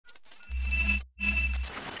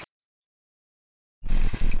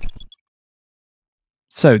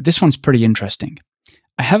So this one's pretty interesting.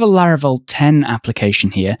 I have a Laravel 10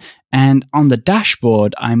 application here, and on the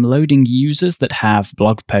dashboard, I'm loading users that have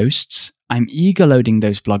blog posts. I'm eager loading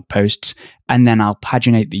those blog posts, and then I'll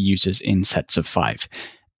paginate the users in sets of 5.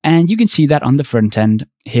 And you can see that on the front end.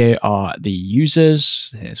 Here are the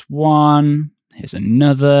users. Here's one, here's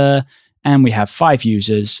another, and we have 5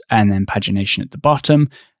 users, and then pagination at the bottom.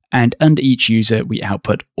 And under each user, we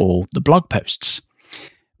output all the blog posts.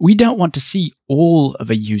 We don't want to see all of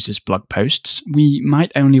a user's blog posts. We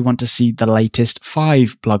might only want to see the latest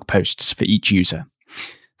 5 blog posts for each user.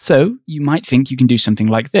 So you might think you can do something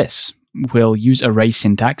like this. We'll use array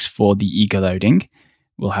syntax for the eager loading.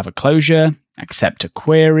 We'll have a closure, accept a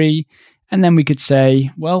query, and then we could say,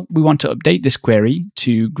 well, we want to update this query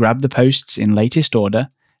to grab the posts in latest order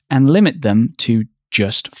and limit them to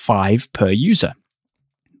just 5 per user.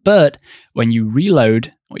 But when you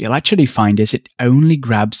reload, what you'll actually find is it only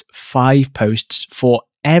grabs 5 posts for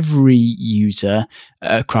every user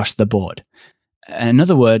across the board. In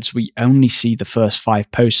other words, we only see the first 5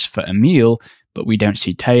 posts for Emil, but we don't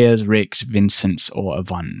see Taya's, Rick's, Vincent's, or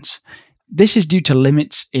Yvonne's. This is due to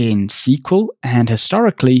limits in SQL, and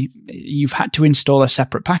historically, you've had to install a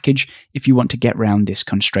separate package if you want to get around this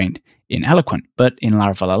constraint in Eloquent. But in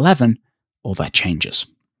Laravel 11, all that changes.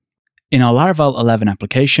 In our Laravel 11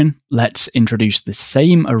 application, let's introduce the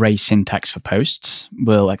same array syntax for posts.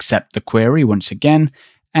 We'll accept the query once again,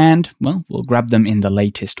 and, well, we'll grab them in the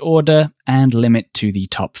latest order and limit to the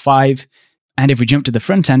top 5. And if we jump to the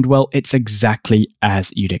front end, well, it's exactly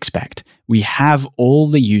as you'd expect. We have all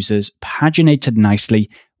the users paginated nicely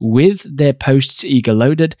with their posts eager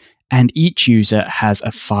loaded, and each user has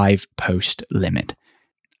a 5 post limit.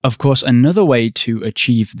 Of course, another way to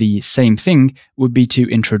achieve the same thing would be to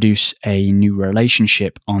introduce a new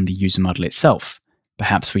relationship on the user model itself.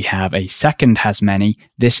 Perhaps we have a second hasmany.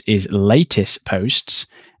 This is latest posts.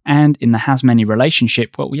 And in the hasmany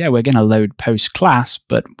relationship, well, yeah, we're going to load post class,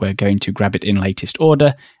 but we're going to grab it in latest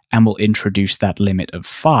order, and we'll introduce that limit of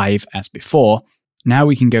 5 as before. Now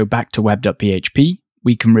we can go back to web.php.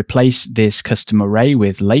 We can replace this custom array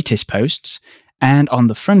with latest posts. And on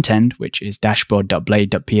the front end, which is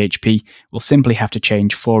dashboard.blade.php, we'll simply have to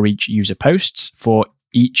change for each user posts for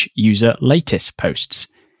each user latest posts.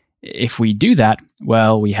 If we do that,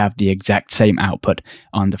 well, we have the exact same output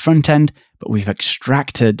on the front end, but we've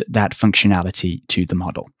extracted that functionality to the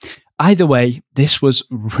model. Either way, this was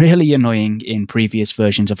really annoying in previous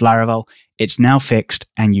versions of Laravel. It's now fixed,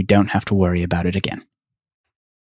 and you don't have to worry about it again.